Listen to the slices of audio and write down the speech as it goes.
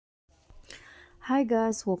Hi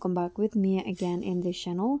guys, welcome back with me again in this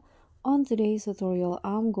channel. On today's tutorial,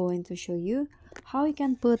 I'm going to show you how you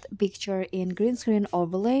can put picture in green screen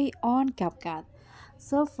overlay on CapCut.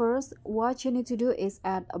 So first, what you need to do is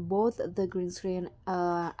add both the green screen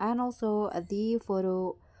and also the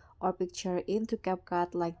photo or picture into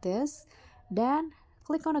CapCut like this. Then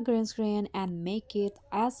click on the green screen and make it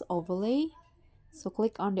as overlay. So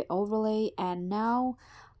click on the overlay and now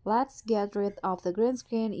let's get rid of the green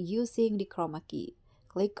screen using the chroma key.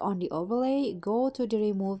 Click on the overlay, go to the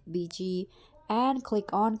remove BG and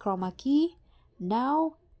click on chroma key.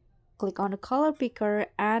 Now click on the color picker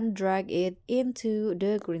and drag it into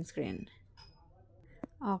the green screen.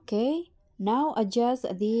 Okay, now adjust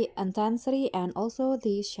the intensity and also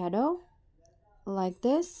the shadow like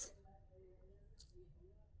this.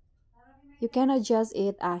 You can adjust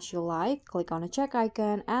it as you like. Click on the check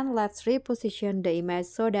icon and let's reposition the image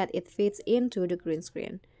so that it fits into the green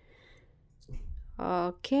screen.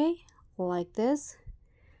 Okay, like this.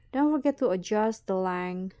 Don't forget to adjust the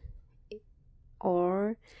length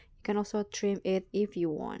or you can also trim it if you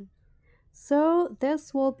want. So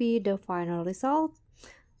this will be the final result.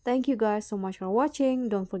 Thank you guys so much for watching.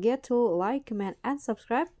 Don't forget to like, comment and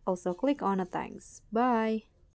subscribe. Also click on the thanks. Bye.